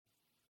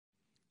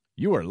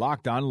You are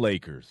Locked On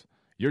Lakers,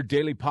 your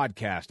daily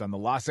podcast on the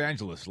Los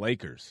Angeles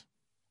Lakers.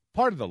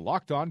 Part of the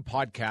Locked On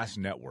Podcast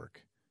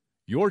Network,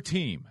 your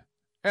team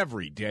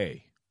every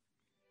day.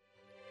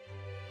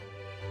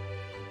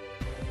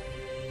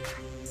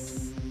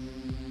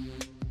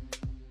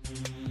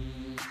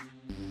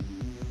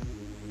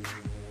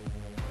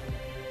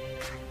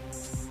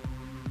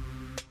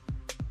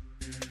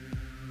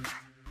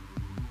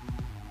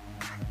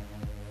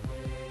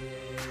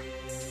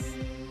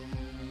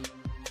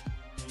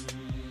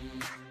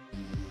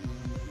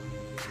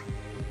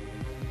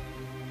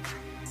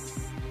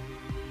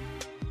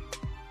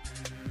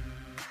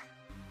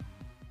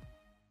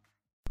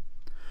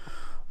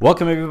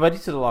 Welcome, everybody,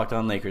 to the Locked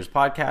On Lakers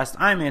podcast.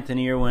 I'm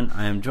Anthony Irwin.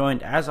 I am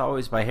joined, as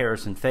always, by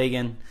Harrison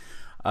Fagan.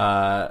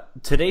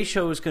 Today's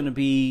show is going to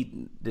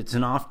be, it's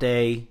an off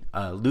day.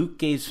 Luke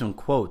gave some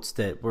quotes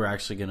that we're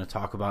actually going to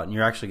talk about, and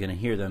you're actually going to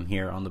hear them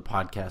here on the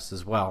podcast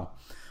as well.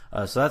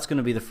 So that's going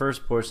to be the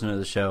first portion of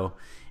the show.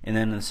 And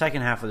then in the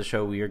second half of the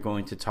show, we are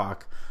going to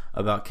talk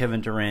about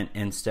Kevin Durant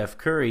and Steph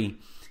Curry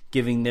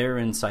giving their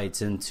insights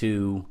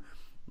into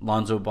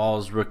Lonzo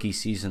Ball's rookie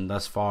season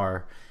thus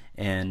far.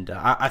 And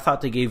I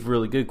thought they gave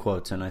really good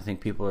quotes, and I think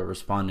people are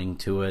responding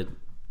to it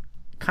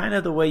kind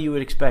of the way you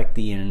would expect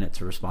the internet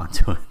to respond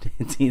to it.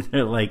 It's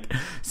either like,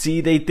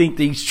 see, they think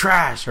he's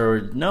trash,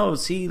 or no,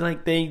 see,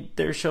 like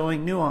they're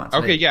showing nuance.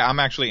 Okay, yeah, I'm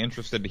actually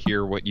interested to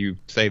hear what you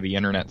say the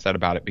internet said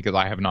about it, because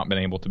I have not been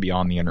able to be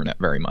on the internet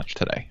very much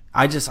today.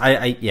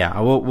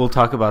 We'll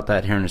talk about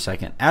that here in a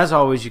second. As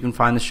always, you can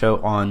find the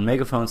show on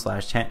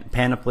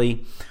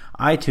Megaphone/Panoply,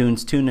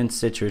 iTunes, TuneIn,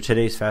 Stitcher,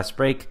 Today's Fast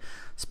Break,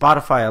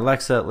 Spotify,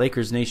 Alexa,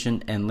 Lakers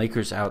Nation, and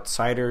Lakers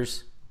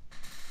Outsiders.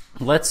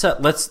 Let's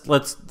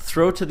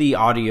throw to the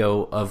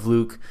audio of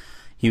Luke.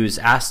 He was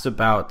asked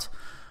about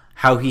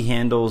how he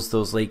handles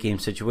those late game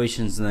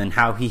situations, and then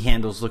how he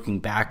handles looking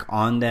back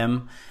on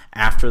them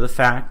after the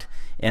fact.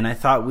 And I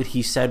thought what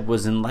he said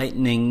was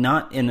enlightening,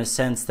 not in a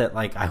sense that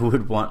like I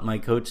would want my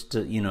coach to,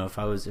 if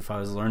I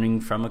was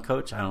learning from a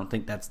coach. I don't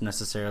think that's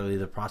necessarily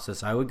the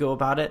process I would go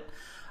about it.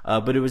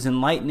 But it was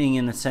enlightening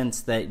in the sense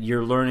that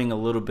you're learning a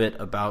little bit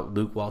about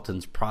Luke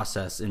Walton's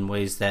process in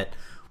ways that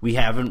we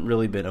haven't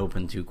really been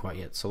open to quite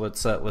yet. So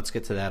let's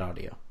get to that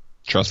audio.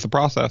 Trust the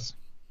process.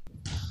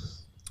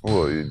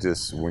 Well,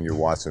 when you're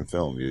watching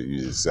film,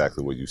 you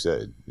exactly what you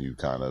said. You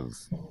kind of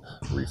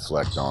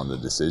reflect on the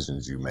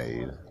decisions you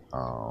made.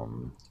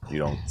 You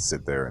don't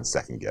sit there and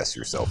second guess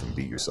yourself and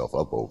beat yourself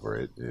up over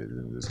it.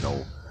 There's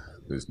no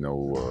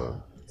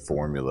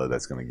formula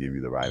that's going to give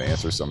you the right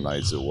answer. Some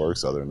nights it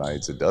works, other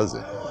nights it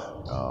doesn't.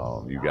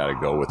 You got to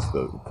go with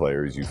the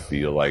players you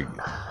feel like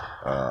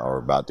are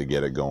about to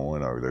get it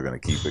going, or they're going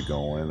to keep it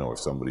going, or if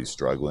somebody's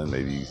struggling,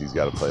 maybe he's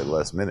got to play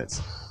less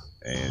minutes.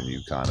 And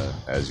you kind of,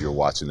 as you're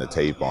watching the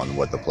tape on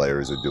what the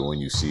players are doing,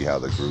 you see how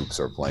the groups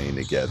are playing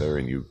together,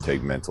 and you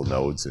take mental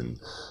notes and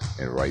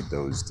write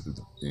those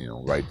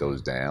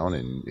down,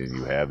 and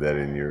you have that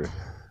in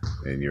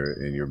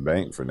your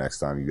bank for next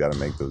time you got to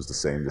make the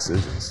same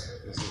decisions.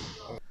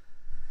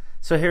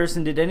 So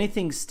Harrison, did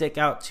anything stick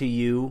out to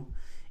you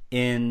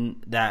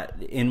in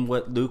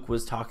what Luke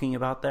was talking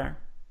about there?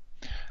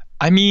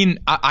 I mean,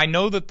 I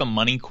know that the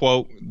money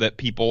quote that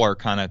people are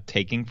kind of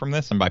taking from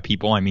this, and by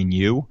people I mean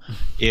you,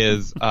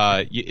 is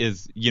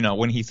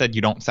when he said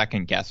you don't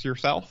second guess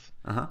yourself.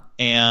 Uh-huh.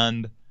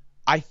 And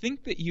I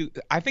think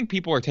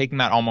people are taking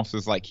that almost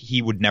as like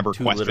he would never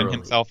question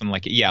himself, and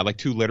like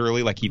too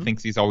literally, like he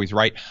thinks he's always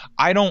right.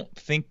 I don't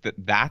think that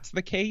that's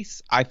the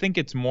case. I think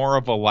it's more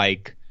of a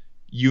like,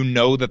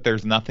 that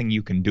there's nothing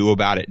you can do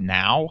about it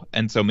now,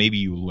 and so maybe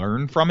you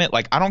learn from it.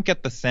 Like, I don't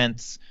get the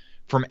sense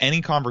from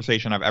any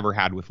conversation I've ever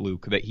had with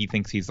Luke that he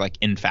thinks he's like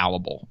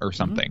infallible or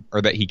something,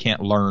 or that he can't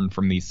learn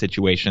from these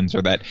situations,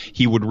 or that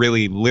he would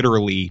really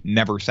literally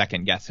never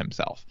second guess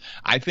himself.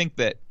 I think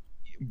that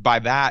by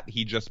that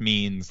he just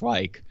means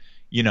like,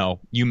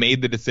 you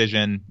made the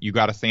decision, you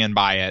got to stand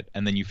by it,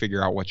 and then you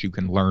figure out what you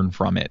can learn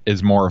from it,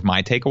 is more of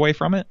my takeaway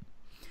from it.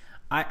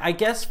 I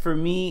guess for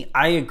me,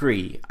 I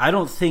agree. I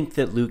don't think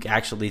that Luke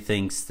actually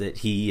thinks that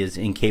he is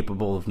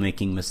incapable of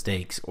making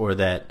mistakes, or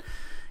that.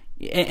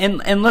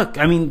 And look,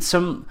 I mean,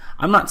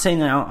 I'm not saying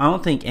that I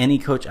don't think any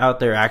coach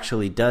out there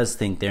actually does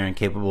think they're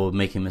incapable of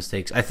making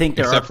mistakes. I think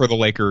except for the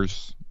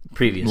Lakers'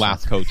 previous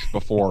last coach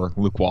before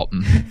Luke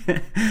Walton.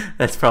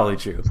 That's probably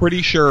true.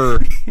 Pretty sure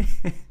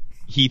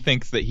he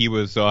thinks that he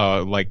was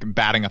like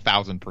batting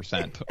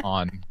 1,000%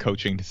 on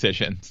coaching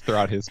decisions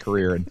throughout his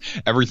career, and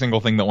every single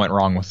thing that went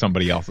wrong was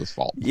somebody else's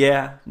fault.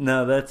 Yeah,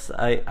 no, that's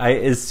I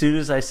as soon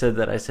as I said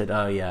that, I said,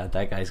 oh yeah,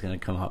 that guy's gonna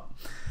come up.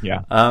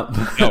 Yeah.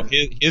 No,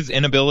 his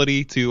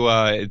inability to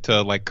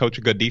like coach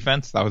a good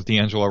defense, that was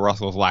D'Angelo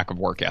Russell's lack of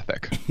work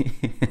ethic.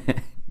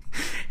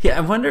 Yeah,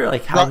 I wonder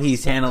like how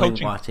he's handling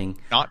coaching, watching.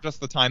 Not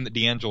just the time that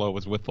D'Angelo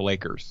was with the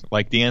Lakers.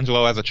 Like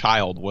D'Angelo as a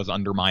child was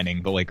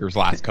undermining the Lakers'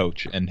 last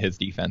coach and his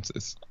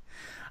defenses.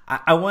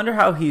 I wonder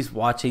how he's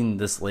watching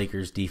this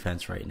Lakers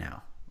defense right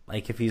now.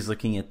 Like if he's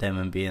looking at them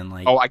and being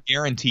like, oh, I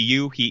guarantee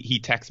you he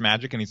texts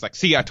Magic and he's like,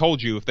 see, I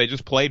told you, if they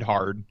just played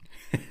hard.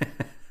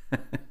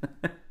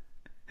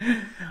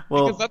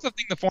 Well, because that's the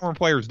thing the former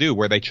players do,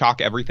 where they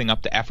chalk everything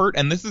up to effort,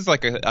 and this is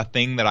like a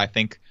thing that I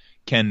think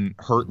can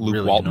hurt Luke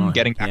really Walton annoying,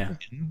 getting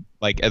back in,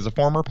 like as a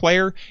former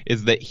player,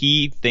 is that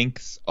he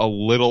thinks a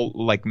little,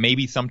 like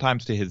maybe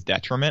sometimes to his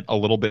detriment, a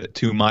little bit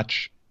too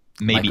much,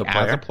 maybe like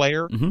as a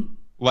player,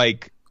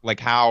 like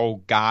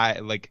how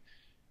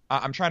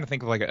I'm trying to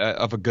think of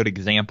of a good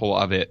example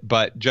of it,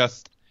 but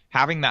just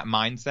having that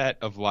mindset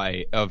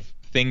of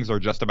things are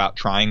just about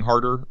trying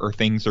harder, or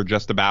things are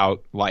just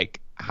about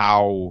like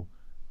how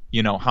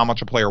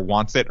much a player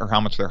wants it or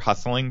how much they're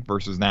hustling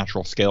versus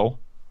natural skill.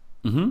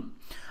 Mm-hmm.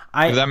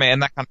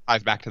 And that kind of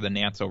ties back to the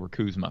Nance over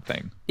Kuzma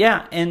thing.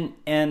 Yeah,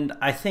 and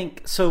I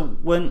think so.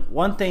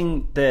 One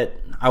thing that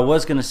I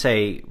was going to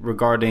say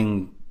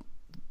regarding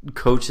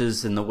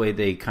coaches and the way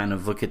they kind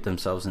of look at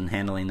themselves in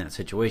handling that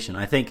situation,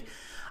 I think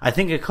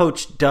a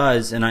coach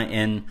does,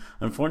 and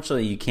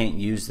unfortunately you can't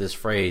use this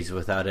phrase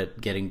without it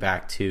getting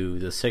back to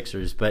the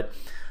Sixers, but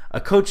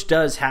a coach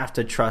does have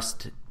to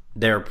trust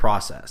their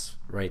process,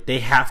 right?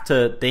 They have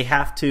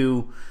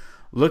to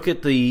look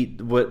at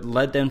what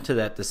led them to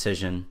that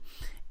decision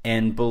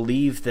and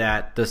believe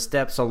that the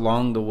steps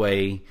along the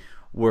way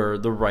were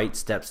the right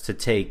steps to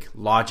take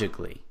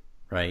logically,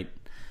 right?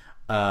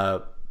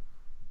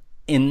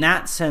 In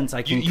that sense,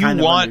 I can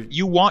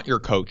you want your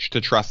coach to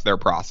trust their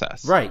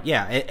process, right?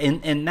 Yeah,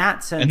 in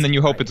that sense, and then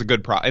you hope it's a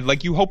good process.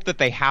 Like you hope that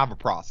they have a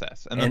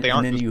process, and that they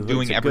aren't just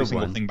doing every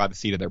single thing by the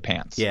seat of their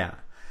pants. Yeah,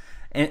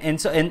 and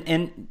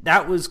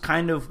that was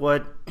kind of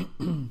what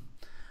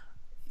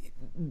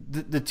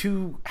the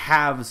two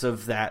halves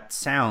of that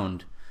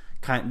sound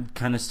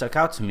kind of stuck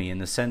out to me, in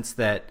the sense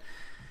that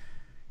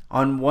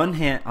on one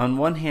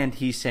hand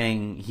he's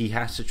saying he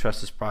has to trust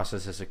his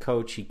process as a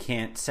coach. He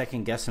can't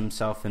second guess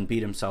himself and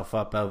beat himself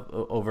up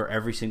over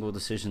every single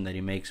decision that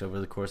he makes over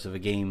the course of a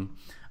game,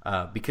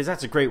 because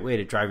that's a great way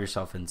to drive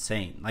yourself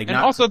insane.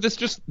 Also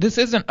this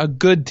isn't a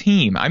good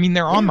team. I mean,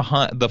 they're on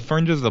the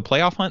fringes of the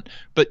playoff hunt,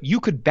 but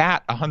you could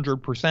bat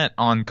 100%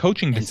 on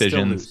coaching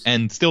decisions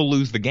and still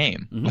lose the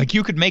game. Mm-hmm. Like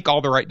you could make all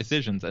the right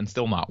decisions and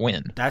still not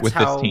win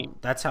this team.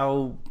 That's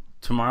how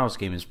tomorrow's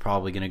game is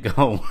probably going to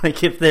go.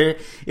 Like if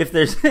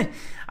there's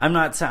I'm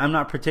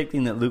not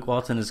predicting that Luke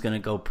Walton is going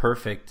to go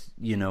perfect,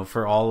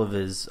 for all of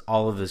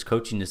his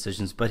coaching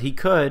decisions, but he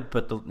could.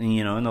 But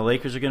and the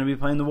Lakers are going to be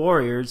playing the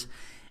Warriors,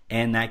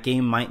 and that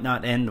game might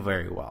not end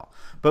very well.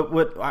 But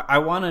what I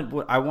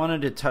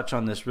wanted to touch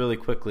on this really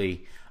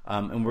quickly,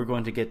 and we're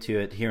going to get to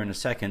it here in a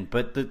second.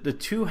 But the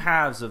two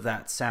halves of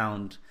that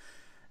sound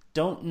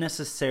don't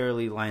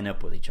necessarily line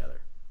up with each other.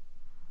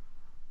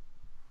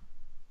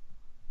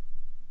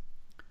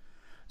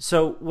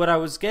 So what I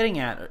was getting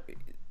at,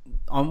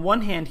 on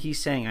one hand,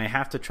 he's saying I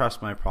have to trust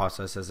my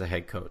process as a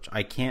head coach.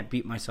 I can't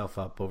beat myself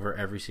up over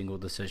every single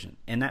decision.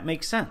 And that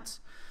makes sense.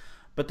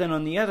 But then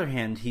on the other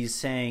hand, he's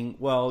saying,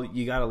 well,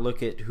 you got to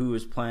look at who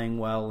is playing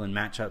well and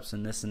matchups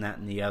and this and that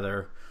and the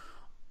other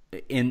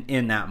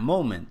in that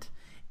moment.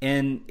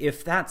 And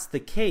if that's the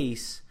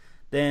case,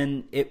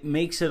 then it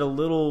makes it a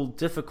little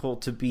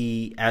difficult to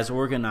be as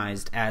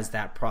organized as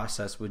that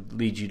process would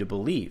lead you to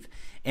believe.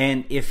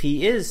 And if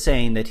he is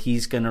saying that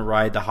he's going to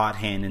ride the hot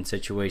hand in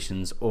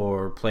situations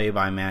or play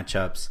by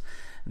matchups,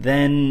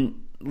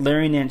 then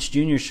Larry Nance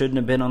Jr. shouldn't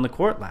have been on the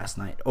court last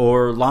night.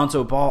 Or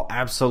Lonzo Ball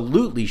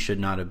absolutely should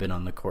not have been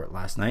on the court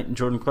last night. And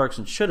Jordan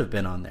Clarkson should have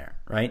been on there,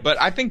 right? But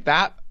I think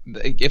that,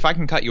 if I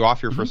can cut you off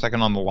here for a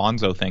second on the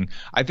Lonzo thing,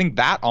 I think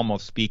that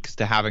almost speaks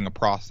to having a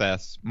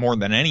process more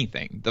than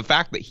anything. The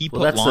fact that he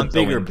put Lonzo the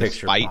bigger in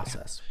picture despite,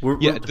 process.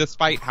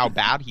 Despite how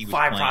bad he was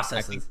five playing.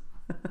 Processes.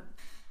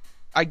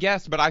 I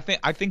guess, but I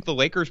think the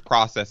Lakers'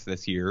 process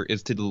this year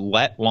is to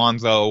let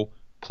Lonzo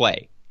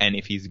play, and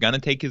if he's gonna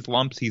take his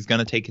lumps, he's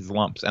gonna take his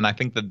lumps. And I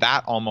think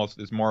that almost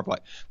is more of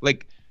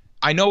like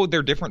I know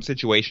they're different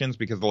situations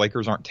because the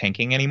Lakers aren't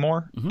tanking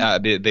anymore.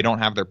 Mm-hmm. They don't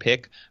have their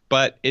pick,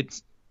 but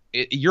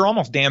you're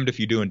almost damned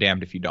if you do and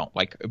damned if you don't.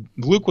 Like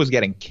Luke was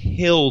getting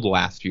killed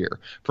last year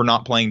for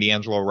not playing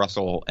D'Angelo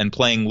Russell and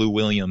playing Lou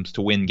Williams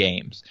to win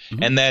games.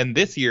 Mm-hmm. And then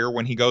this year,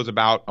 when he goes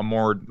about a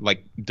more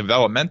like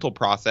developmental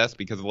process,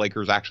 because the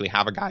Lakers actually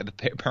have a guy that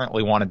they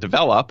apparently want to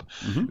develop,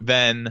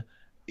 then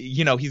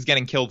he's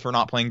getting killed for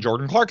not playing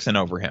Jordan Clarkson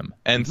over him.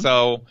 And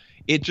so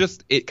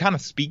it kind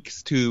of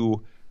speaks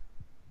to,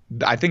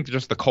 I think,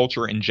 just the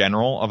culture in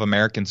general of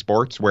American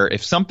sports, where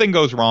if something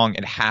goes wrong,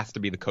 it has to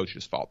be the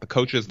coach's fault. The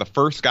coach is the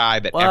first guy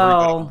that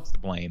everybody wants to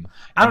blame.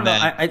 I don't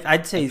know.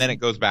 I'd say then it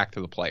goes back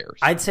to the players.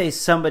 I'd say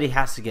somebody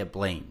has to get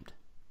blamed.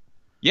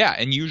 Yeah,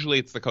 and usually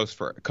it's the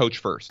coach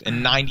first.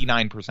 In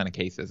 99% of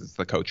cases, it's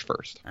the coach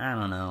first. I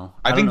don't know.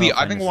 I think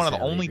one of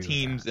the only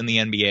teams in the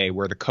NBA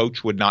where the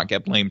coach would not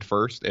get blamed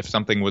first if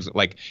something was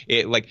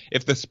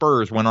if the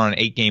Spurs went on an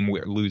 8-game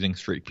losing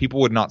streak,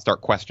 people would not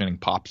start questioning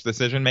Pop's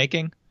decision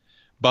making.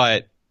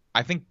 But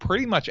I think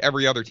pretty much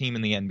every other team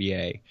in the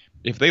NBA,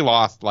 if they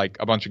lost like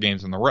a bunch of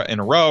games in a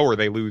row, or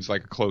they lose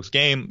like a close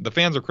game, the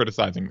fans are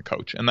criticizing the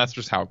coach, and that's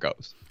just how it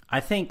goes. I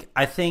think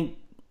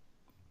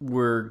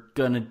we're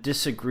going to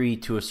disagree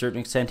to a certain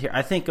extent here.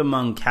 I think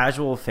among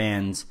casual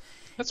fans,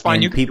 That's fine.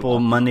 And you people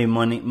Monday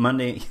morning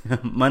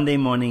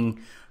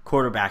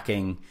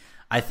quarterbacking.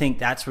 I think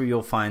that's where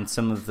you'll find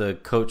some of the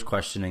coach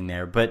questioning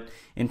there. But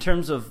in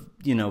terms of,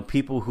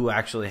 people who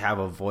actually have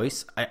a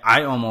voice, I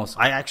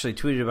actually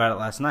tweeted about it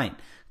last night.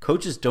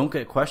 Coaches don't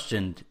get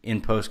questioned in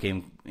post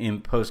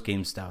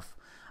game stuff.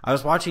 I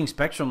was watching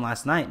Spectrum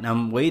last night, and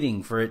I'm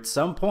waiting for at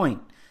some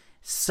point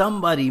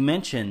somebody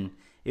mention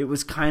it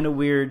was kind of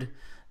weird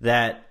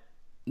that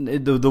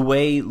the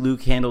way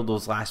Luke handled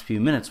those last few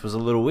minutes was a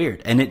little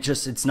weird, and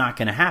it's not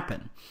going to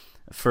happen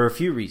for a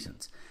few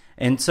reasons.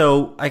 And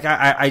so,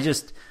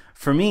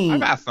 for me,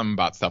 I've asked him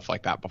about stuff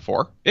like that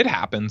before. It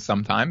happens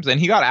sometimes, and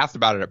he got asked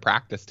about it at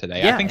practice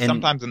today. Yeah, I think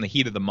sometimes in the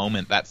heat of the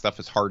moment, that stuff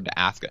is hard to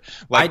ask.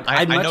 Like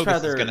I know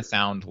this is going to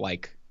sound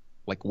like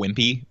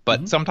wimpy,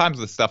 but sometimes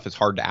the stuff is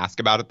hard to ask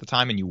about at the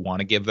time, and you want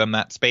to give them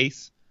that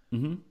space.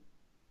 Mm-hmm.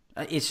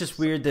 It's just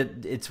weird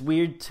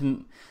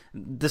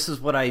this is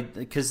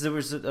because there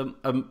was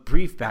a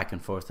brief back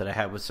and forth that I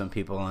had with some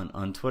people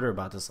on Twitter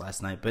about this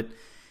last night, but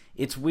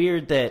it's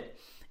weird that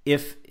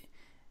if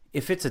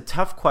it's a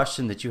tough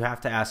question that you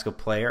have to ask a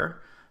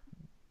player,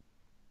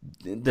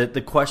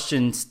 the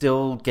question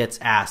still gets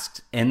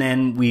asked, and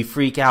then we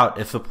freak out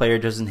if the player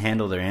doesn't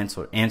handle their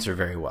answer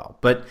very well.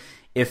 But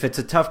if it's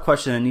a tough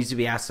question that needs to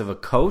be asked of a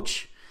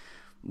coach,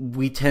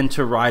 we tend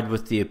to ride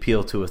with the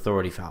appeal to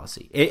authority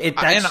fallacy.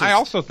 I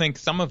also think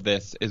some of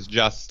this is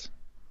just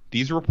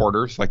these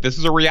reporters, this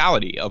is a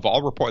reality of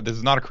all report. This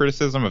is not a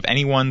criticism of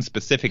any one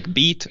specific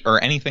beat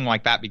or anything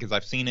like that, because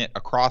I've seen it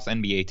across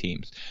NBA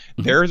teams.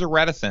 Mm-hmm. There is a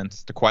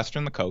reticence to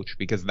question the coach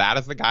because that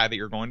is the guy that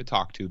you're going to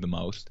talk to the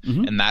most,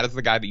 and that is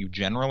the guy that you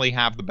generally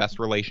have the best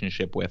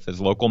relationship with as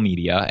local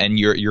media, and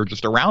you're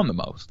just around the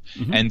most.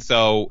 Mm-hmm. And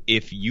so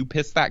if you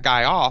piss that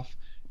guy off,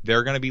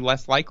 they're going to be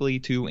less likely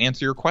to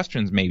answer your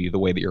questions maybe the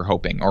way that you're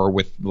hoping, or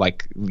with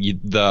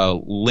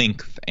the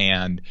length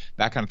and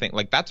that kind of thing.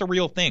 That's a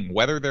real thing,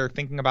 whether they're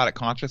thinking about it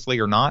consciously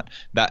or not.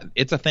 That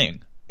it's a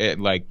thing.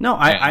 I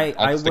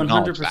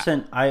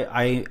 100%.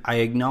 I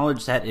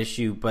acknowledge that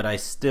issue, but I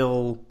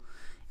still.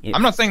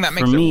 I'm not saying that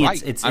makes it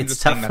right. It's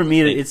tough for me.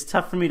 It's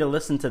tough for me to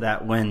listen to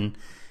that when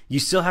you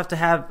still have to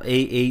have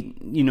a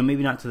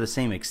maybe not to the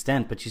same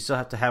extent, but you still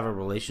have to have a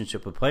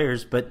relationship with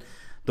players, but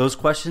those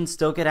questions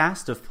still get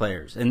asked of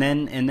players, and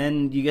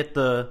then you get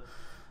the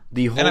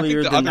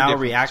holier than thou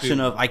reaction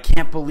of, I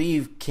can't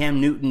believe Cam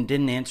Newton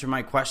didn't answer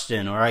my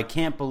question, or I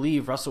can't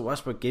believe Russell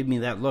Westbrook gave me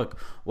that look.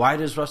 Why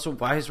is Russell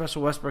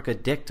Westbrook a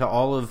dick to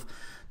all of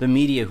the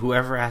media,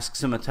 whoever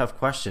asks him a tough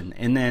question?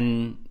 And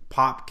then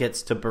Pop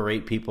gets to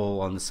berate people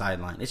on the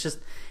sideline. It's just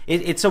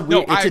it's a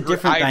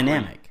different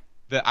dynamic.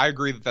 I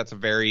agree that that's a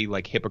very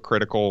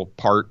hypocritical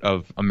part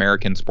of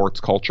American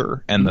sports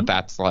culture, and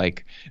that's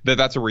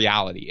a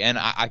reality. And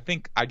I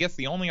guess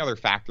the only other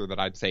factor that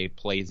I'd say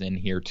plays in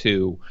here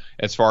too,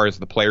 as far as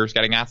the players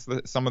getting asked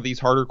some of these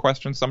harder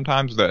questions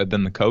sometimes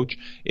than the coach,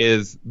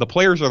 is the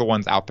players are the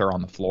ones out there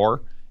on the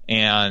floor.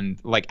 And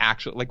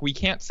we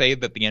can't say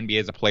that the NBA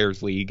is a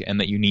players' league and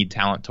that you need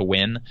talent to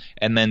win,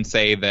 and then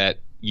say that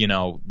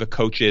the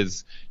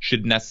coaches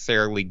should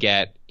necessarily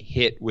get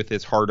hit with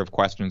as hard of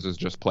questions as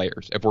just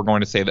players, if we're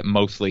going to say that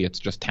mostly it's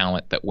just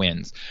talent that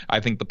wins.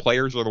 I think the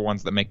players are the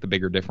ones that make the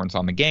bigger difference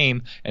on the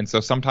game, and so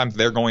sometimes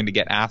they're going to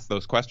get asked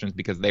those questions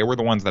because they were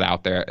the ones that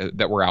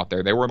were out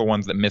there. They were the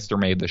ones that missed or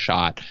made the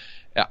shot.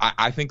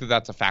 I think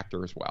that's a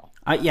factor as well.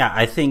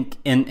 I think,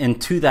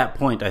 and to that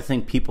point, I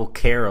think people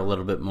care a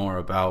little bit more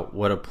about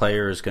what a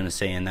player is going to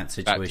say in that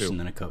situation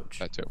than a coach.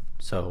 That too.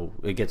 So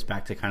it gets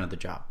back to kind of the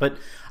job. But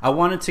I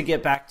wanted to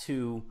get back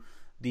to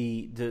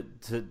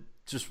to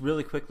just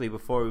really quickly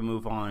before we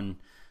move on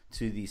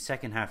to the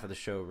second half of the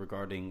show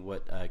regarding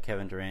what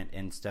Kevin Durant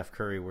and Steph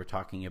Curry were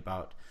talking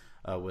about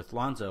with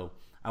Lonzo.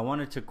 I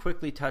wanted to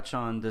quickly touch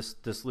on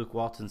this Luke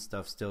Walton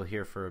stuff still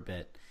here for a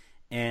bit.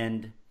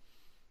 And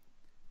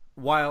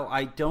while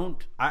I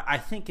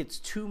think it's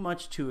too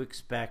much to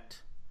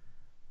expect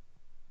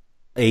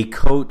a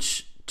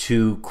coach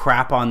to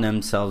crap on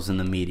themselves in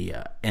the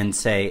media and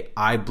say,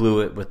 I blew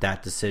it with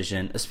that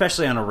decision,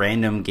 especially on a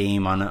random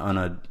game on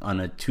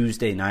a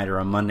Tuesday night or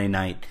a Monday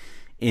night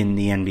in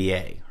the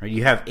NBA. Right?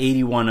 You have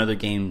 81 other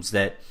games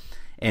that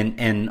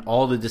and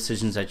all the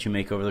decisions that you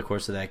make over the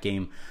course of that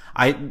game.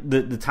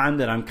 The time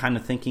that I'm kind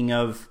of thinking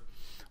of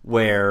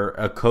where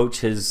a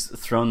coach has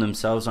thrown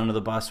themselves under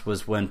the bus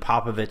was when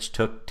Popovich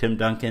took Tim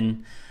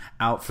Duncan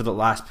out for the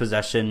last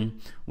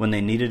possession when they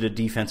needed a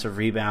defensive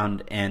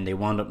rebound, and they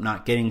wound up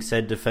not getting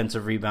said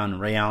defensive rebound,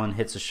 and Ray Allen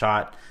hits a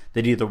shot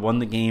that either won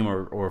the game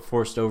or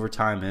forced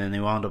overtime, and then they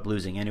wound up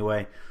losing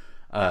anyway.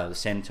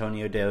 San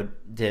Antonio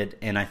did.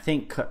 And I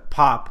think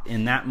Pop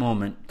in that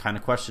moment kind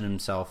of questioned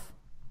himself.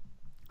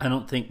 I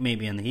don't think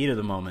maybe in the heat of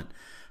the moment,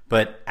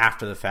 but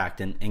after the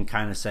fact, and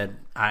kind of said,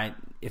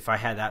 if I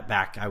had that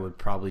back, I would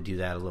probably do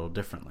that a little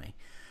differently.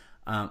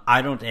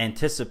 I don't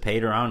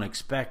anticipate or I don't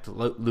expect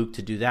Luke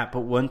to do that,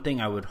 but one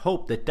thing I would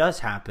hope that does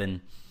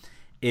happen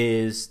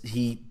is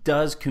he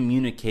does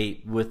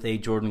communicate with a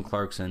Jordan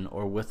Clarkson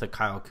or with a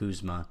Kyle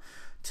Kuzma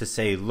to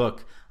say,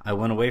 look, I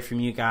went away from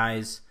you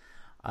guys.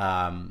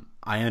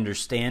 I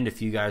understand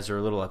if you guys are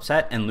a little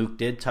upset, and Luke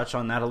did touch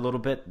on that a little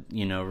bit,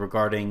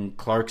 regarding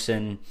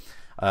Clarkson,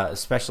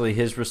 especially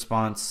his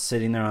response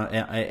sitting there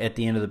at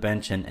the end of the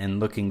bench and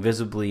looking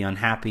visibly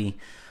unhappy,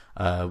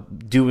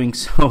 doing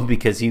so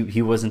because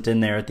he wasn't in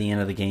there at the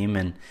end of the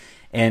game.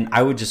 And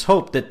I would just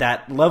hope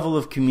that level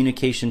of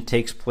communication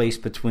takes place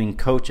between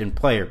coach and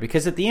player,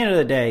 because at the end of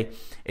the day,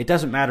 it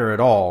doesn't matter at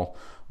all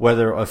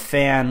whether a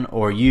fan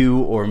or you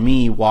or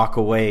me walk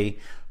away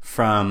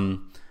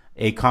from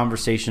a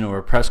conversation or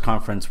a press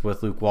conference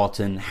with Luke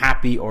Walton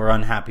happy or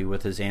unhappy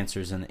with his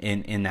answers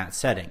in that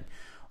setting.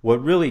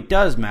 What really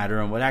does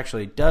matter, and what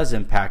actually does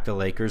impact the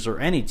Lakers or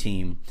any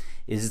team,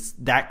 is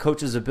that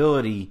coach's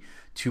ability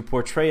to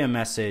portray a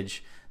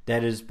message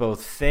that is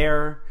both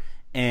fair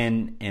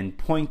and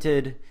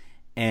pointed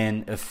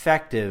and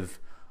effective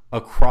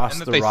across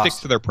the roster. And that they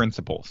stick to their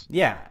principles.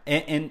 Yeah,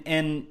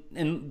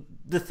 and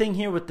the thing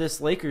here with this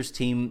Lakers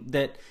team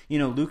that,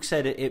 Luke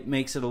said it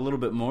makes it a little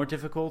bit more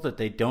difficult that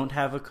they don't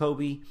have a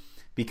Kobe,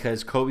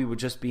 because Kobe would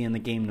just be in the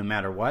game no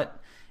matter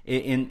what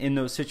in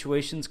those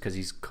situations, because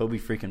he's Kobe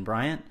freaking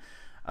Bryant.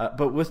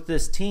 But with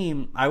this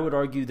team, I would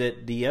argue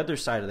that the other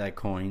side of that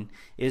coin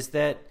is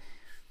that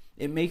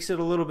it makes it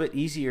a little bit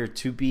easier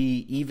to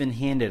be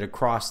even-handed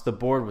across the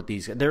board with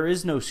these guys. There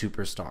is no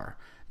superstar.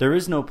 There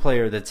is no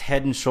player that's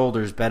head and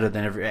shoulders better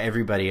than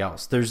everybody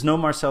else. There's no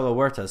Marcelo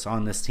Huertas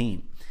on this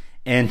team.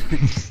 And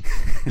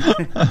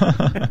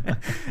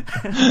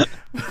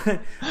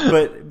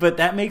but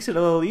that makes it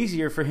a little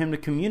easier for him to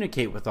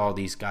communicate with all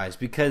these guys,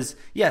 because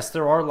yes,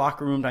 there are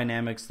locker room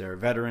dynamics, there are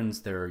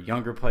veterans, there are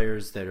younger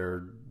players, that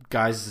are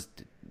guys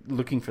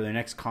looking for their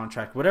next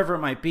contract, whatever it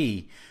might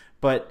be,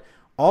 but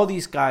all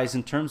these guys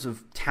in terms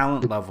of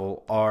talent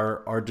level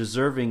are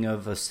deserving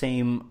of the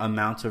same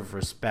amount of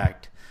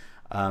respect.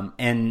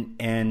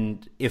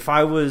 And if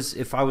I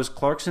was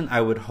Clarkson,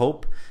 I would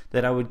hope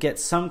that I would get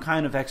some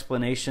kind of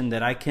explanation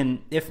that I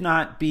can, if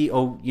not be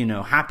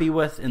happy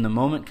with in the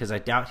moment, because I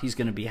doubt he's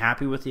going to be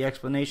happy with the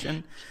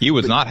explanation. He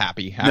was not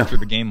happy after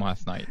the game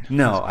last night.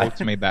 No, His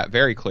quotes made that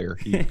very clear.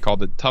 He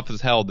called it tough as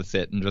hell to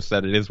sit and just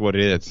said it is what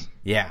it is.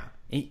 Yeah.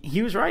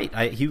 He was right.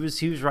 He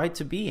was right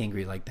to be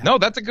angry like that. No,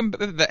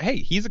 hey,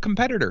 he's a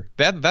competitor.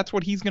 That's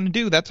what he's going to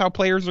do. That's how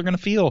players are going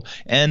to feel.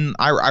 And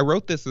I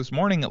wrote this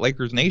morning at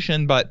Lakers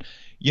Nation, but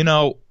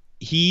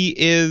he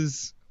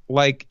is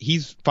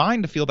he's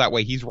fine to feel that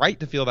way. He's right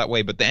to feel that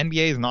way. But the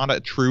NBA is not a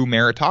true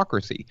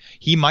meritocracy.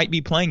 He might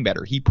be playing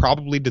better. He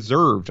probably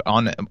deserved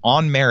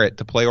on merit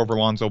to play over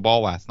Lonzo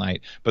Ball last night.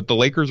 But the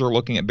Lakers are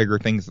looking at bigger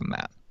things than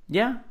that.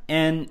 Yeah,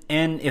 and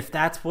if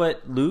that's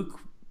what Luke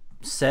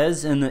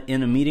says in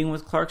a meeting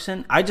with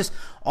Clarkson,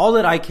 all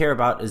that I care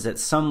about is that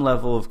some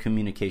level of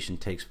communication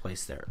takes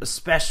place there,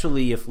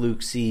 especially if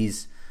Luke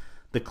sees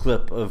the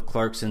clip of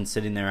Clarkson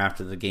sitting there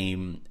after the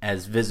game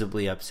as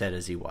visibly upset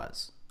as he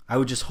was. I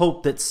would just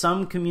hope that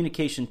some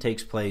communication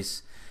takes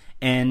place,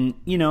 and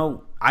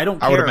I don't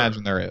care. I would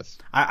imagine there is.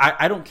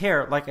 I don't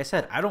care. Like I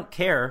said, I don't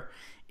care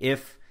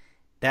if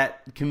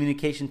that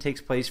communication takes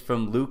place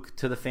from Luke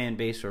to the fan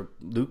base, or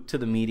Luke to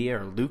the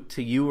media, or Luke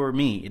to you or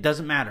me. It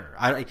doesn't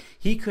matter.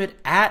 He could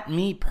at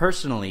me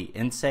personally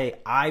and say,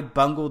 I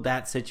bungled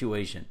that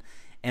situation.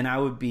 And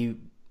it'd be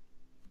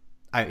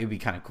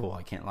kind of cool,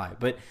 I can't lie.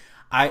 But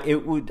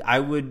I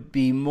would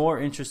be more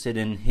interested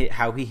in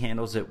how he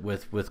handles it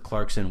with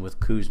Clarkson,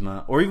 with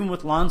Kuzma, or even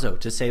with Lonzo,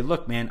 to say,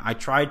 look, man, I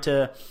tried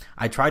to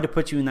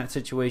put you in that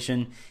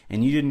situation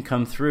and you didn't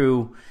come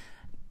through.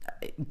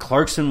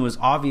 Clarkson was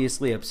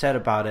obviously upset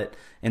about it,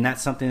 and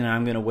that's something that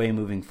I'm going to weigh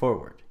moving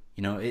forward.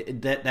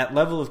 That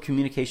level of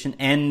communication,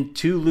 and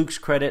to Luke's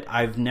credit,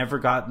 I've never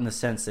gotten the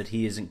sense that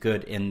he isn't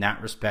good in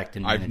that respect.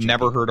 I've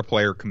never heard a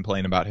player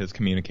complain about his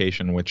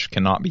communication, which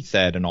cannot be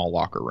said in all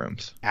locker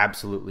rooms.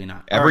 Absolutely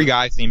not. Every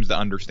guy seems to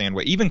understand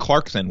even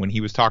Clarkson, when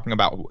he was talking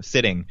about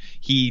sitting,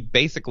 he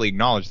basically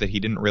acknowledged that he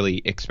didn't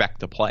really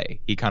expect to play.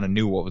 He kind of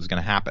knew what was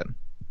going to happen.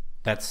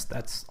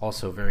 That's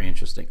also very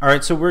interesting. All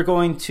right, so we're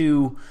going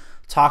to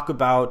talk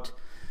about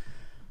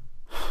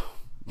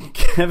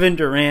Kevin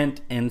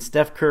Durant and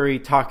Steph Curry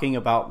talking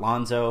about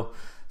Lonzo.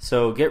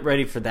 So get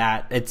ready for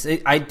that.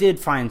 I did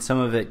find some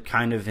of it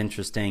kind of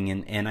interesting,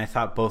 and I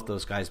thought both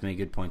those guys made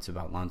good points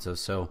about Lonzo.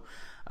 So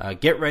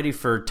get ready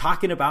for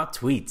talking about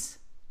tweets.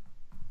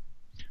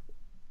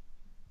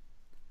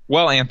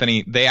 Well,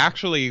 Anthony, they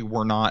actually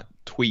were not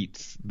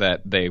tweets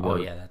that they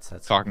were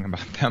that's talking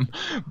about them,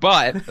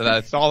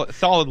 but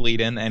solid lead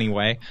in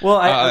anyway.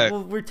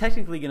 Well, we're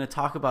technically going to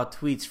talk about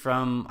tweets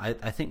from I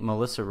think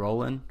Melissa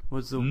Rowland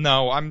was the.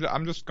 No,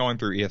 I'm just going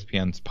through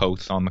ESPN's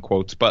posts on the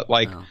quotes, but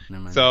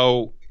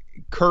so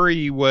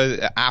Curry was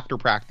after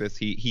practice.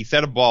 He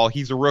set a ball.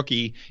 He's a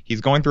rookie. He's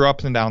going through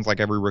ups and downs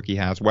like every rookie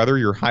has. Whether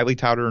you're highly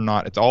touted or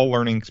not, it's all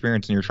learning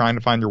experience, and you're trying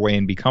to find your way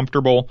and be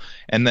comfortable.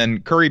 And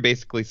then Curry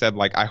basically said,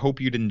 I hope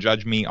you didn't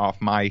judge me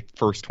off my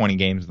first 20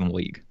 games in the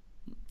league.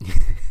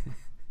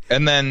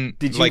 And then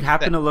did you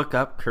happen to look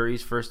up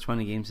Curry's first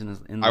 20 games in the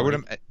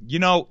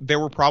league? There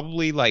were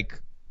probably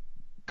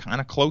kind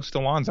of close to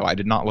Lonzo. I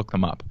did not look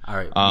them up. All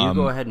right, you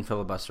go ahead and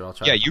filibuster. I'll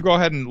try. Yeah, you go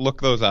ahead and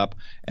look those up.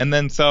 And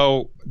then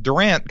so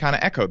Durant kind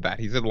of echoed that.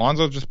 He said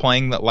Lonzo's just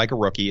playing like a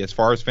rookie as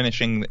far as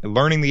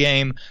learning the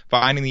game,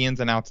 finding the ins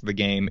and outs of the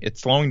game.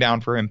 It's slowing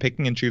down for him,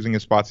 picking and choosing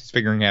his spots. He's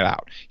figuring it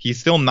out. He's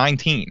still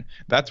 19.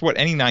 That's what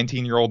any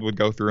 19-year-old would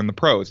go through in the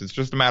pros. It's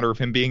just a matter of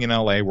him being in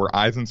LA where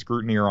eyes and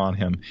scrutiny are on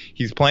him.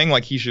 He's playing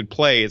like he should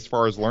play as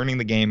far as learning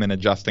the game and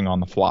adjusting on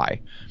the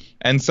fly.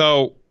 And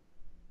so,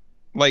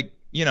 like,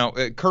 you know,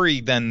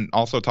 Curry then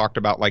also talked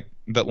about like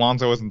that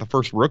Lonzo isn't the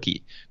first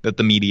rookie that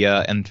the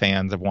media and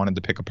fans have wanted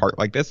to pick apart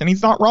like this, and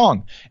he's not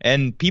wrong.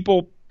 And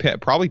people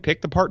probably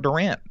picked apart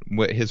Durant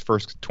with his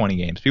first 20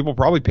 games. People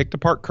probably picked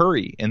apart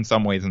Curry in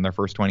some ways in their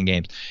first 20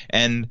 games,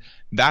 and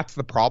that's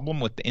the problem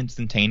with the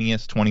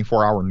instantaneous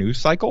 24-hour news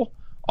cycle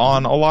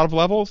on a lot of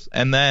levels.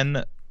 And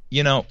then,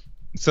 you know,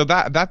 so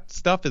that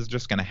stuff is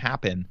just going to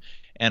happen,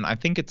 and I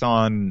think it's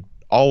on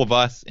all of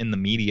us in the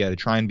media to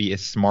try and be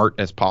as smart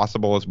as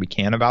possible as we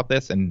can about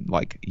this and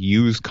like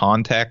use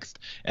context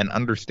and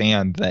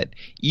understand that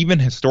even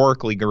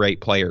historically great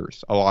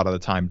players a lot of the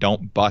time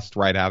don't bust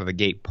right out of the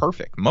gate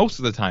perfect. Most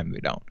of the time they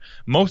don't.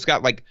 Most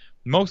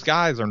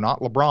guys are not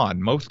LeBron.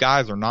 Most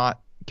guys are not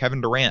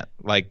Kevin Durant.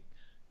 Like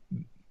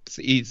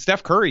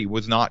Steph Curry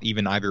was not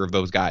even either of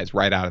those guys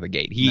right out of the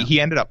gate. He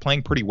ended up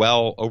playing pretty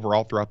well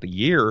overall throughout the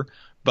year,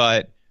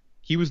 but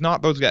he was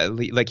not those guys.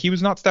 Like he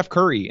was not Steph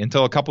Curry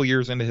until a couple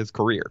years into his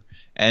career.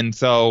 And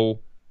so,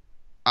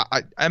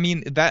 I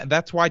mean,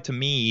 that's why to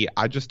me,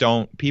 I just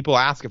don't. People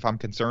ask if I'm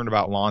concerned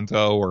about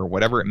Lonzo or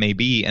whatever it may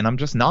be, and I'm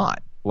just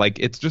not. Like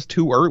it's just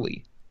too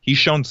early. He's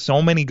shown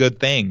so many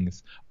good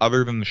things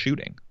other than the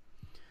shooting.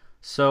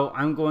 So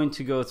I'm going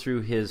to go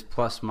through his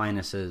plus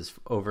minuses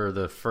over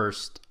the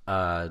first.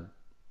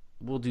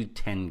 We'll do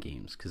 10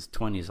 games because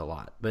 20 is a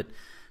lot, but.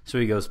 So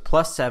he goes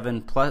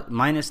 +7,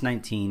 minus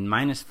 19,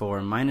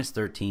 -4,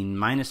 -13,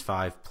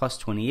 -5,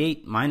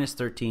 +28,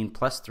 -13,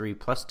 +3,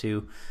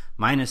 +2,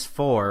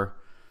 -4.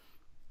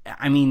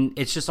 I mean,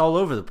 it's just all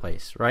over the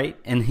place, right?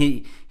 And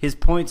his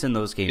points in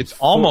those games. It's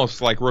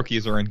almost like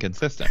rookies are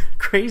inconsistent.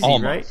 Crazy,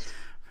 almost.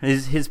 Right?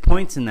 His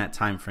points in that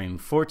time frame: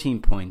 14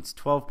 points,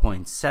 12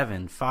 points,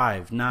 7,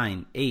 5,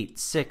 9, 8,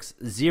 6,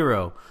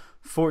 0.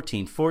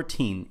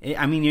 14.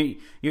 I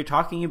mean, you're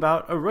talking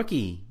about a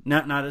rookie,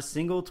 not a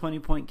single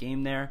 20-point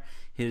game there.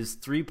 His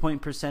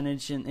 3-point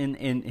percentage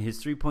in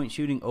his 3-point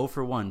shooting: 0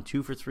 for 1,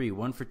 2 for 3,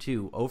 1 for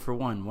 2, 0 for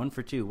 1, 1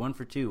 for 2, 1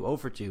 for 2, 0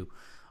 for 2,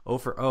 0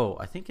 for 0.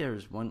 I think there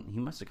was one.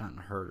 He must have gotten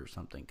hurt or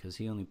something because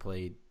he only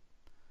played.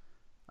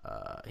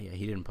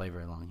 He didn't play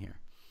very long here.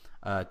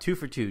 2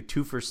 for 2,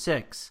 2 for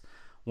 6.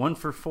 1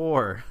 for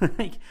 4,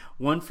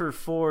 1 for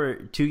 4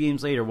 2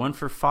 games later, 1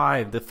 for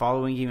 5 the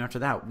following game after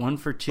that, 1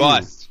 for 2.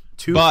 Bust.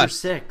 2 for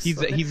 6.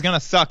 He's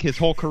gonna suck his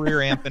whole career,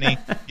 Anthony.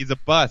 He's a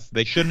bust.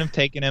 They shouldn't have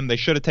taken him. They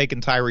should have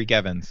taken Tyreek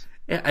Evans.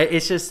 Yeah,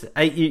 it's just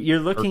you're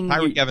looking.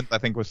 Tyreek Evans, I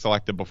think, was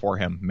selected before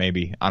him.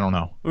 Maybe, I don't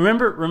know.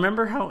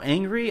 Remember how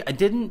angry?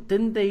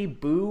 Didn't they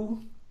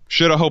boo?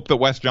 Should have hoped that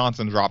Wes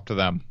Johnson dropped to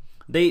them.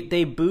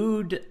 They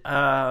booed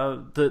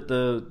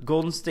the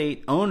Golden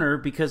State owner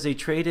because they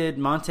traded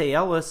Monte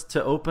Ellis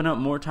to open up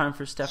more time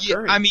for Steph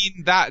Curry. I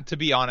mean, that, to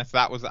be honest,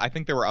 I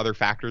think there were other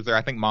factors there.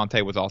 I think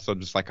Monte was also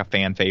just like a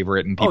fan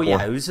favorite, and people. Oh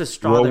yeah, it was a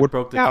straw that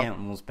broke the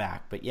camel's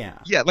back. But yeah,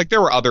 like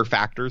there were other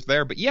factors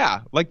there. But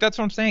yeah, like that's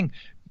what I'm saying.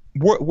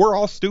 We're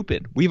all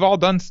stupid. We've all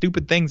done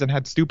stupid things and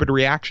had stupid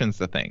reactions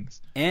to things.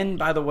 And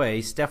by the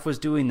way, Steph was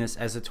doing this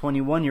as a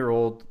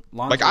 21-year-old.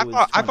 Like I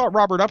thought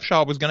Robert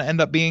Upshaw was going to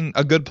end up being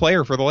a good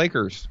player for the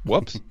Lakers.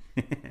 Whoops.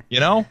 You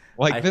know,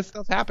 like this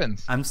stuff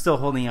happens. I'm still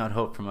holding out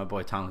hope for my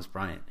boy Thomas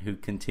Bryant, who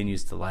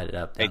continues to light it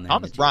up down there.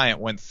 Thomas Bryant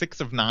went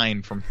 6 of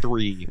 9 from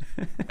 3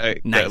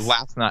 nice.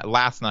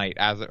 last night,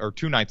 or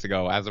 2 nights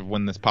ago, as of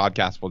when this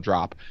podcast will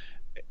drop.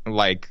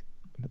 Like,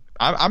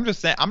 I'm just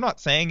saying, I'm not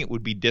saying it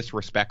would be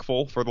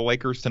disrespectful for the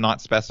Lakers to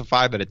not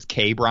specify that it's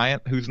K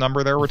Bryant whose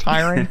number they're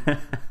retiring,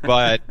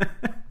 but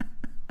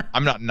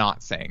I'm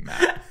not saying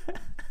that.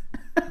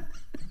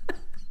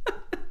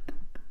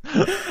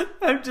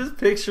 I'm just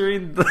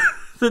picturing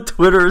the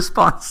Twitter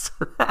response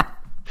to that.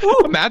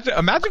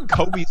 Imagine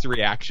Kobe's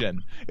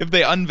reaction if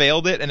they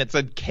unveiled it and it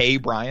said K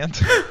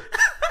Bryant.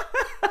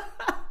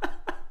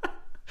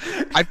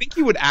 I think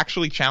he would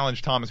actually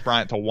challenge Thomas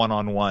Bryant to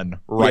one-on-one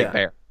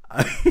there.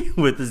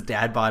 With his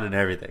dad bod and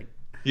everything.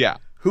 Yeah.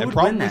 Who would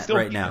win that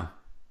right now?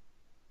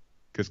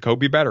 Because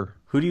Kobe better.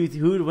 Who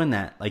would win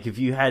that? Like if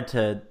you had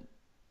to,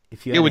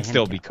 it would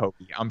still be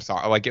Kobe. I'm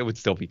sorry. Like it would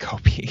still be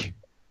Kobe.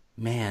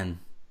 Man.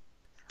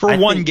 For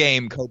one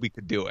game, Kobe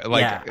could do it.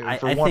 Like I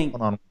think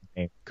one-on-one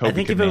game, Kobe I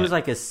think if it was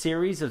like a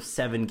series of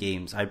 7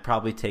 games, I'd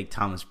probably take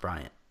Thomas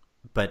Bryant.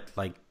 But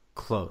like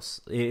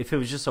close. If it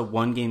was just a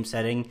 1-game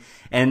setting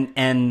and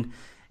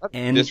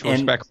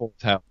disrespectful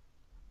as hell.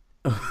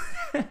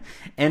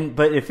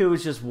 But if it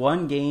was just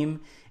 1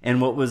 game and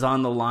what was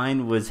on the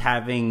line was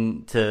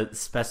having to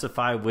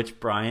specify which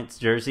Bryant's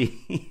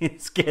jersey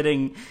is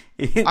getting,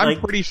 I'm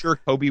pretty sure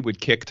Kobe would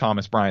kick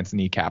Thomas Bryant's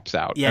kneecaps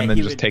out and then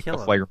just take the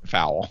flagrant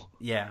foul.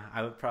 Yeah,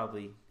 I would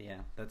probably. Yeah,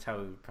 that's how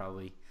we would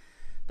probably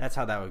That's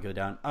how that would go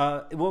down.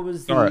 What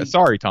was the...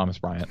 Sorry, Thomas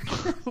Bryant,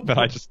 but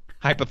I just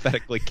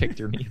hypothetically kicked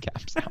your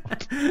kneecaps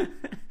out.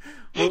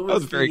 What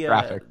was very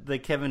graphic. The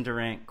Kevin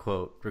Durant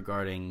quote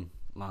regarding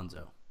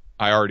Lonzo.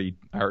 I already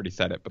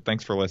said it, but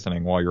thanks for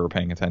listening while you were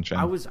paying attention.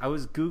 I was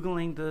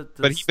Googling the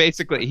But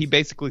he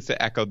basically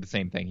echoed the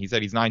same thing. He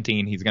said he's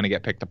 19, he's going to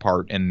get picked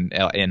apart in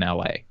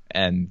LA,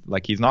 and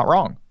like he's not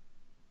wrong.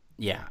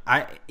 Yeah,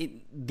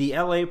 the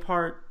LA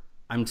part,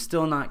 I'm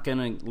still not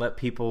going to let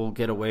people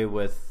get away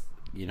with,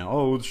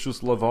 it's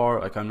just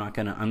LeVar. Like I'm not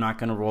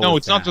gonna roll. No, with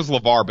it's that. not just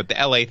LeVar, but the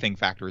LA thing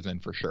factors in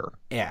for sure.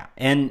 Yeah,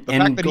 and the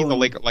fact that he's a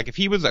Laker, like if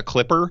he was a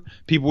Clipper,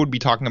 people would be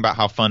talking about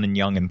how fun and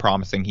young and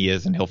promising he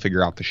is, and he'll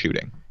figure out the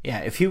shooting. Yeah,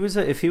 if he was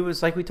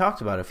like we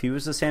talked about, if he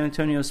was a San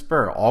Antonio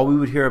Spur, all we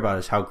would hear about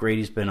is how great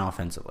he's been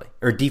offensively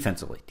or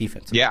defensively.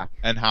 Yeah,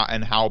 and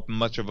how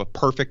much of a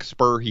perfect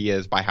Spur he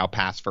is by how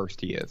pass first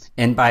he is,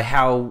 and by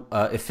how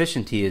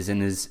efficient he is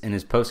in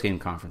his post game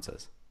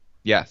conferences.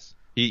 Yes.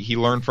 He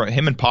learned from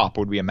him, and Pop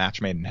would be a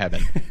match made in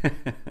heaven.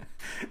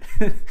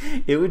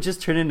 It would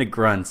just turn into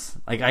grunts.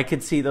 Like I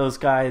could see those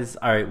guys.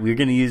 All right, we're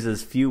going to use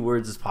as few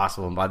words as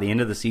possible, and by the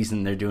end of the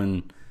season, they're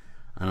doing,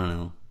 I don't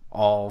know,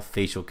 all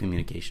facial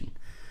communication.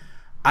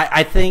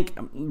 I think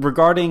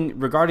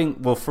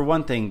regarding well, for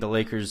one thing, the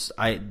Lakers,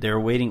 they're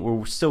waiting.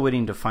 We're still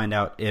waiting to find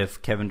out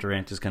if Kevin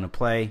Durant is going to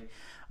play.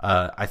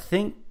 I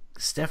think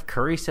Steph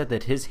Curry said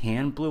that his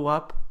hand blew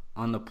up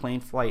on the plane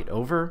flight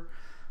over.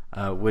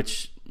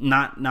 Which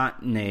not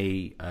in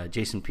a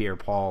Jason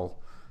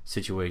Pierre-Paul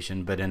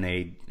situation, but in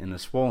a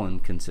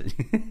swollen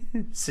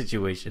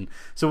situation.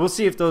 So we'll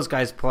see if those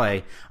guys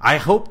play. I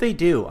hope they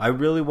do. I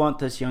really want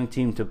this young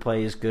team to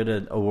play as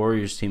good a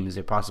Warriors team as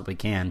they possibly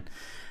can,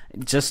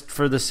 just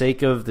for the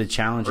sake of the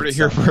challenge. Heard it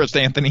here first.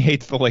 Anthony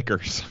hates the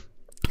Lakers.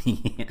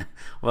 Yeah.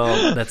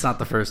 Well, that's not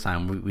the first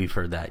time we've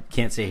heard that.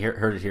 Can't say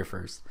heard it here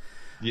first.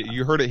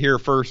 You heard it here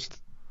first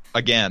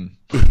again.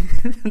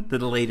 The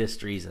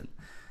latest reason.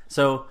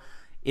 So,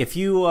 if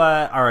you,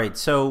 all right,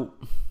 so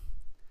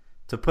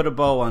to put a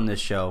bow on this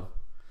show,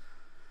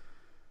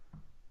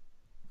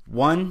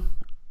 one,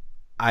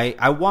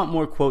 I want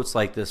more quotes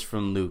like this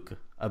from Luke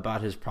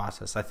about his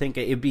process. I think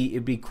it'd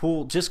be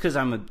cool just because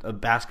I'm a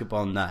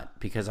basketball nut,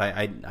 because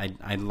I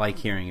like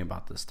hearing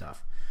about this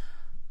stuff.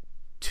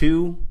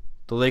 Two,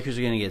 the Lakers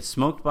are going to get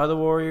smoked by the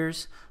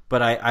Warriors,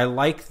 but I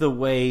like the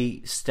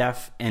way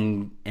Steph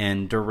and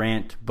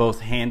Durant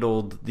both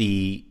handled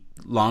the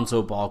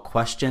Lonzo Ball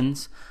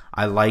questions.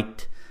 I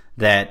liked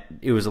that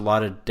it was a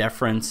lot of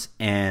deference,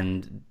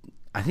 and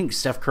I think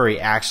Steph Curry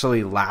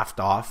actually laughed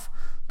off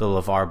the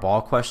LeVar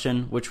Ball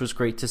question, which was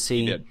great to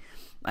see. He did.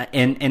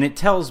 And it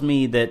tells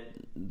me that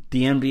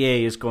the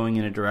NBA is going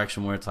in a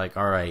direction where it's like,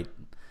 all right,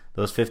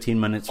 those 15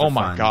 minutes are Oh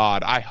my fun.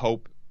 God, I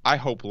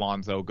hope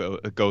Lonzo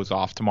goes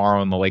off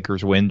tomorrow and the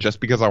Lakers win, just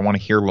because I want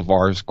to hear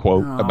LeVar's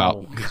quote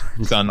about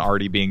his son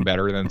already being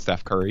better than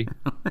Steph Curry.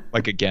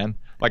 Like again.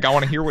 Like I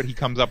want to hear what he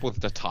comes up with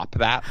to top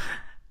that.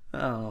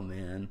 Oh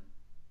man.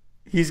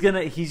 He's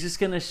just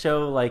gonna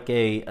show like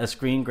a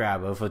screen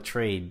grab of a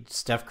trade,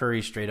 Steph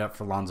Curry straight up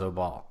for Lonzo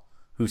Ball.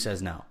 Who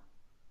says no?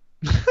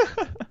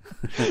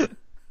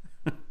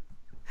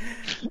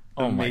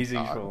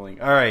 Amazing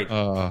trolling. All right.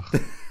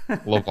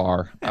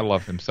 LeVar. I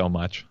love him so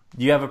much.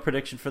 Do you have a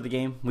prediction for the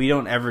game? We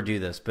don't ever do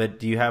this, but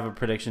do you have a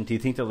prediction? Do you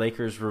think the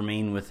Lakers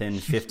remain within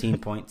 15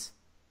 points?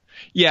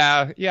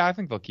 Yeah, I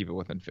think they'll keep it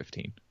within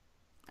 15.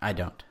 I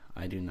don't.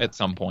 I do not. At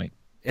some point.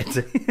 At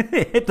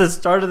the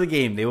start of the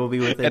game, they will be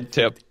within. At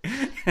tip.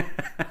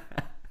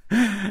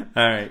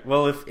 All right.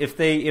 Well, if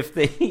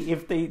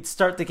they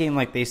start the game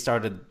like they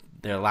started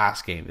their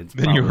last game, it's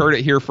then you heard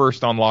it here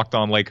first on Locked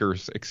On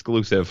Lakers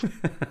exclusive.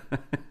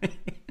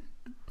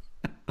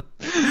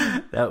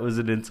 That was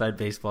an inside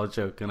baseball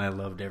joke, and I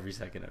loved every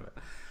second of it.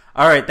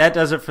 All right, that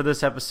does it for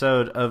this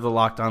episode of the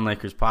Locked On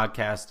Lakers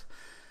podcast.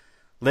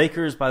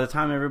 Lakers, by the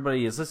time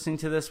everybody is listening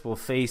to this, will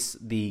face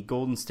the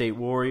Golden State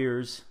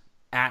Warriors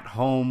at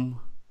home.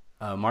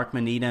 Mark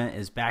Manina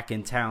is back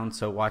in town,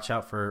 so watch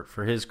out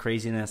for his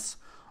craziness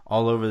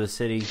all over the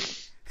city.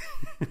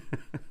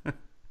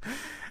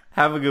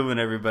 Have a good one,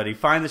 everybody.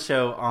 Find the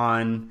show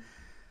on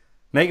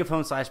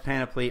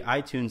Megaphone/Panoply,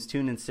 iTunes,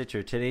 TuneIn,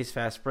 Stitcher, Today's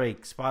Fast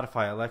Break,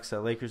 Spotify,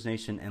 Alexa, Lakers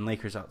Nation, and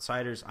Lakers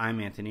Outsiders.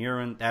 I'm Anthony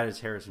Irwin. That is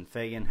Harrison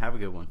Fagan. Have a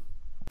good one.